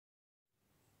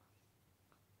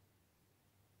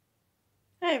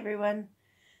Hi everyone,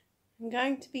 I'm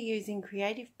going to be using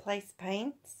Creative Place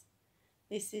paints.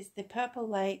 This is the Purple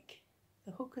Lake,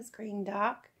 the Hooker's Green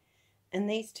Dark, and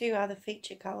these two are the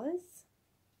feature colours.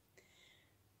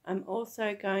 I'm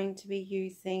also going to be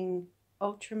using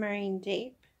Ultramarine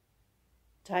Deep,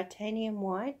 Titanium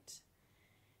White,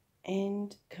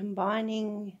 and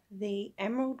combining the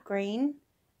Emerald Green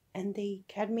and the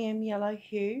Cadmium Yellow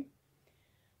hue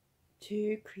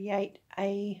to create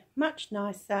a much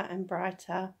nicer and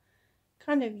brighter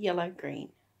kind of yellow-green.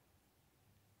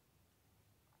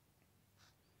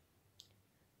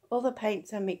 All the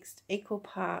paints are mixed equal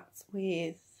parts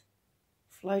with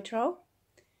Floetrol,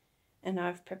 and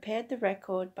I've prepared the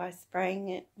record by spraying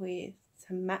it with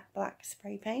some matte black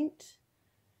spray paint,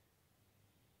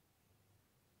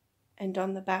 and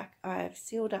on the back I've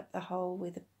sealed up the hole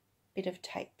with a bit of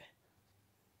tape.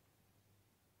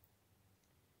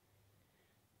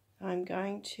 I'm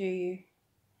going to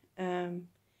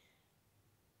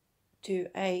do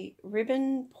a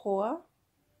ribbon pour,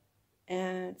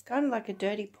 and it's kind of like a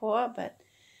dirty pour, but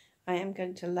I am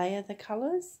going to layer the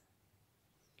colours,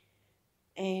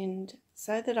 and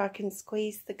so that I can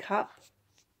squeeze the cup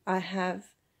I have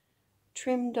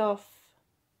trimmed off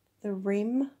the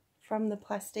rim from the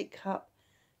plastic cup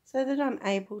so that I'm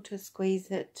able to squeeze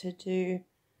it to do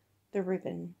the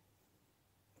ribbon.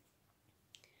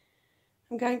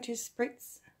 I'm going to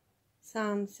spritz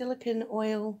some silicone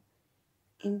oil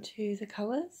into the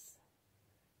colours.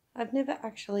 I've never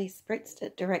actually spritzed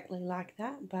it directly like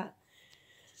that, but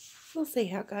we'll see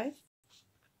how it goes.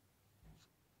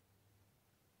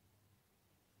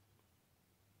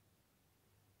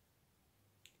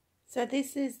 So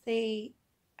this is the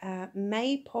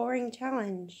May Pouring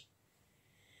Challenge.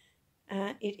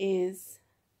 It is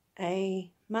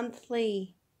a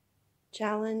monthly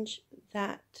challenge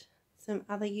that some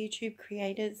other YouTube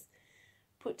creators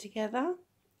put together,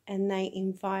 and they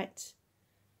invite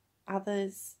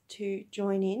others to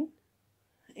join in,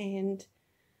 and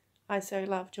I so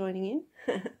love joining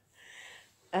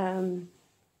in.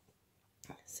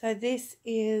 So this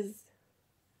is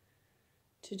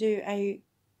to do a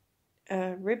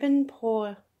ribbon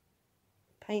pour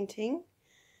painting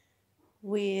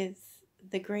with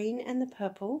the green and the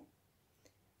purple,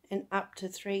 and up to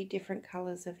 3 different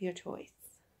colours of your choice.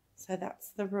 So that's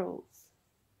the rules.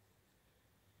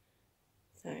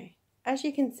 So as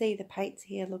you can see, the paints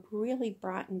here look really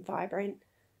bright and vibrant,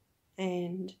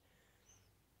 and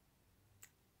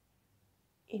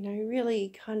really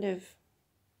kind of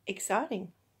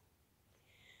exciting.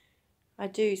 I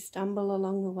do stumble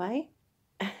along the way,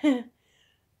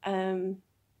 and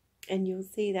you'll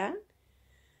see that.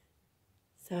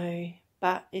 So,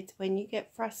 but it's when you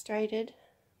get frustrated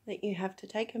that you have to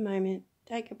take a moment,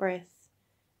 take a breath,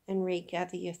 and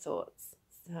regather your thoughts.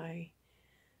 So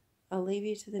I'll leave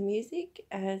you to the music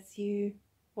as you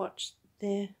watch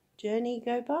the journey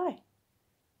go by.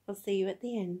 I'll see you at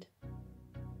the end.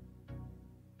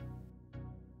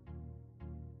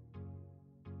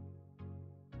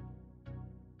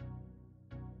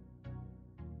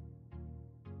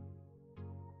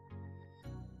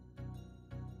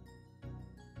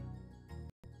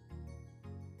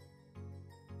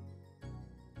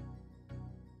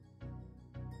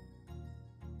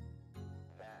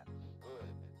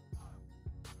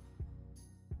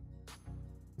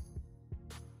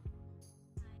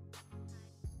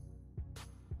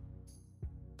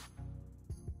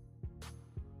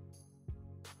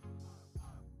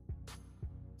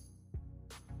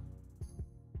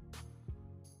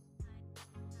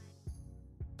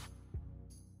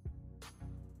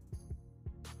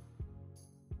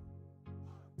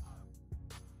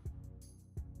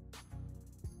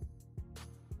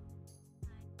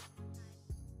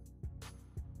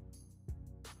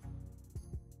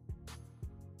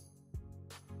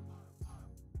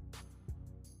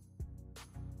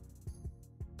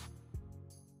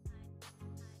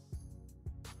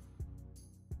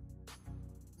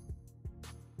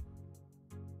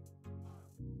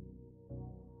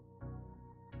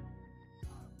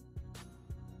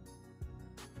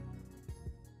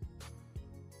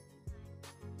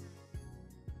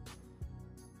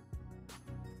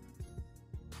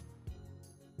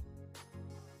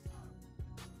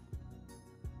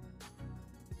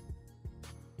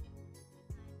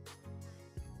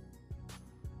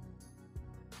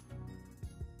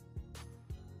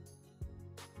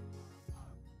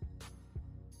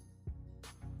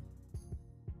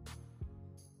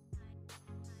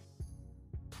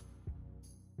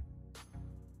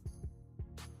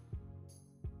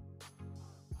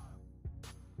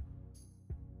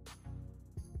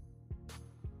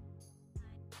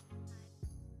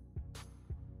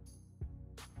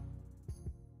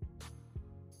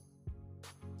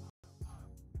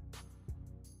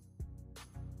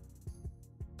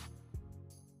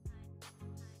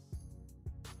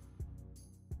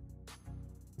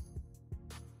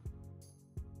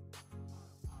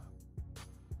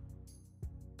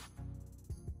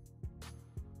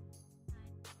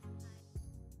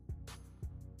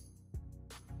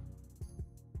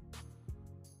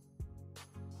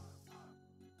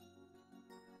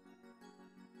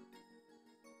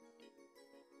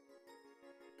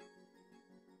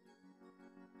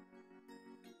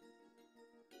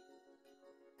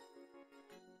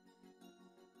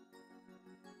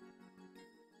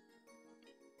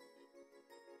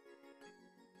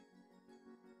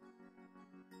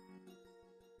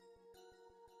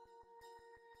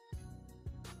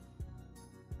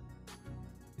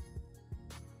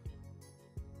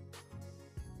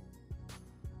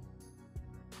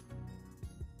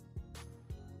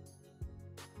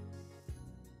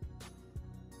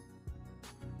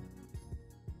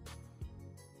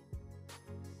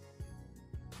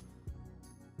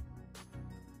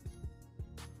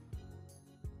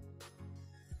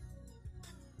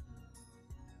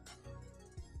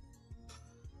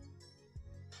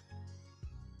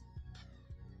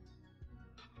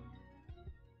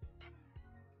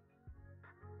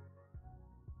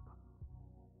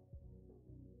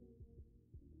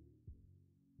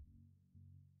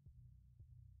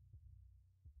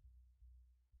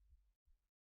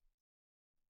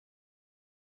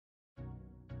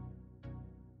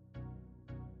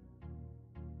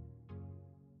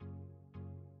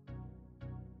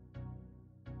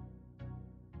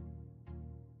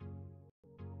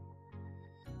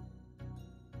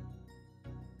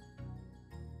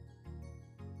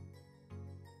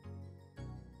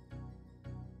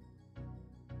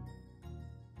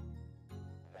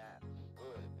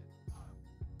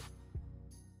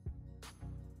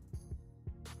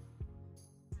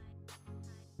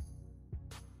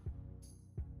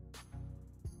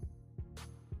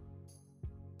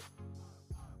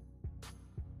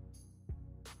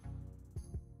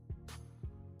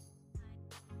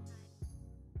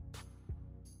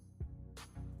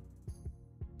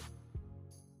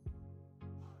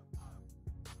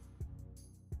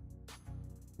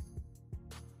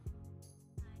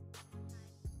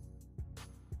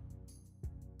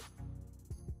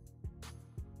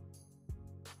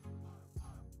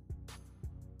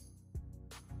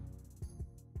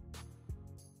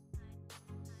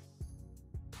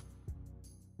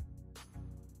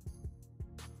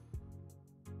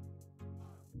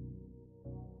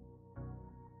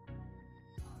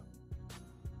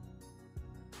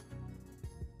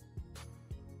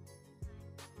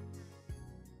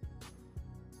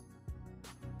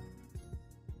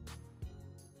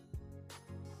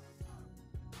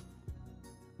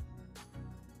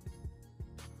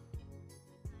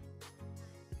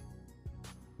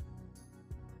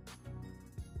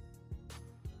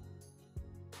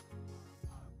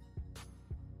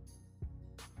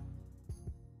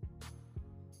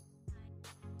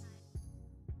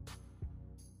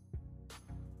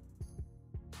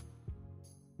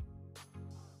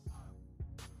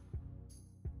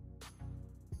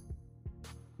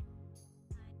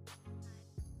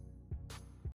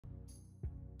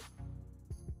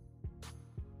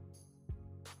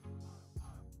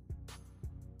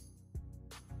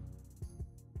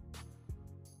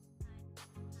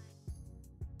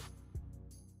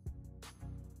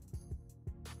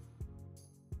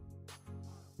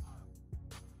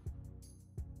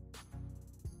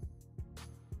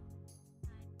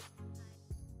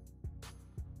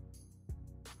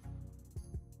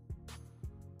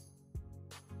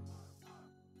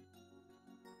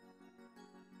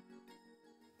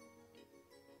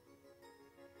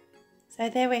 So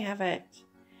there we have it.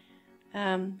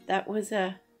 That was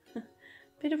a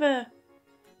bit of a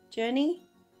journey,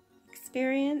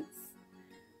 experience,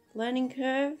 learning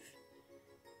curve.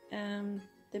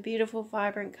 The beautiful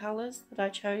vibrant colours that I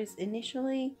chose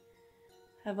initially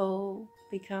have all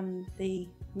become the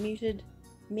muted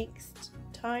mixed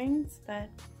tones, but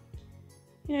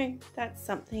you know, that's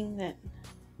something that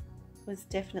was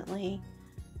definitely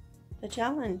the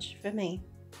challenge for me.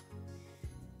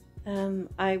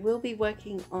 I will be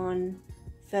working on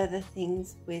further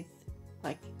things with,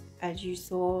 like, as you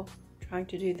saw, trying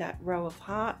to do that row of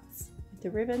hearts with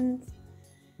the ribbons.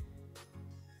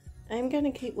 I'm going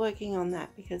to keep working on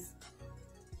that because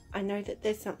I know that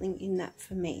there's something in that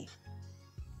for me.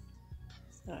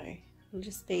 So I'll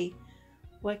just be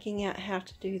working out how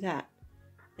to do that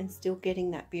and still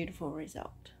getting that beautiful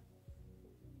result.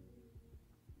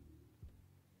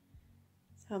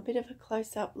 So a bit of a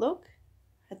close-up look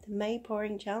at the May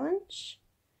pouring challenge.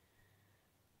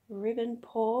 Ribbon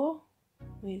pour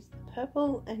with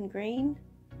purple and green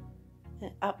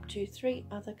and up to 3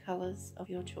 other colours of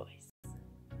your choice.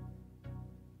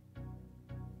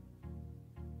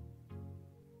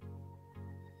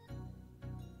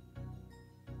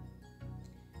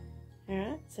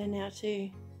 Alright, so now to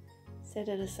set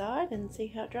it aside and see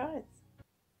how it dries.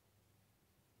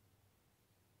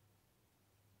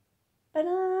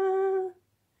 Ta-da!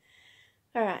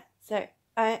 Alright, so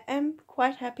I am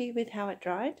quite happy with how it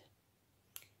dried.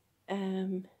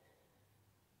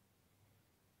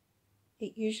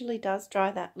 It usually does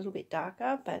dry that little bit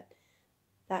darker, but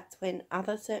that's when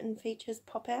other certain features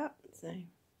pop out, so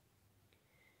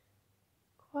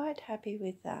quite happy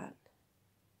with that.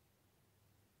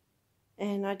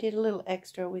 And I did a little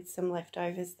extra with some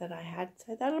leftovers that I had,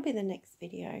 so that'll be the next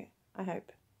video, I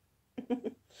hope.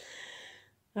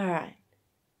 Alright,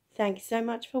 thank you so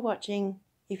much for watching.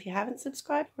 If you haven't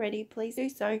subscribed already, please do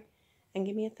so and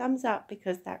give me a thumbs up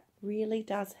because that really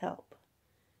does help.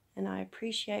 And I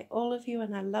appreciate all of you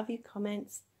and I love your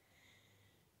comments.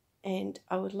 And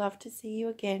I would love to see you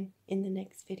again in the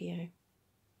next video.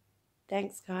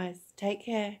 Thanks guys, take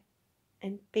care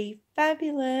and be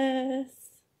fabulous.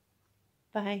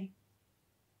 Bye.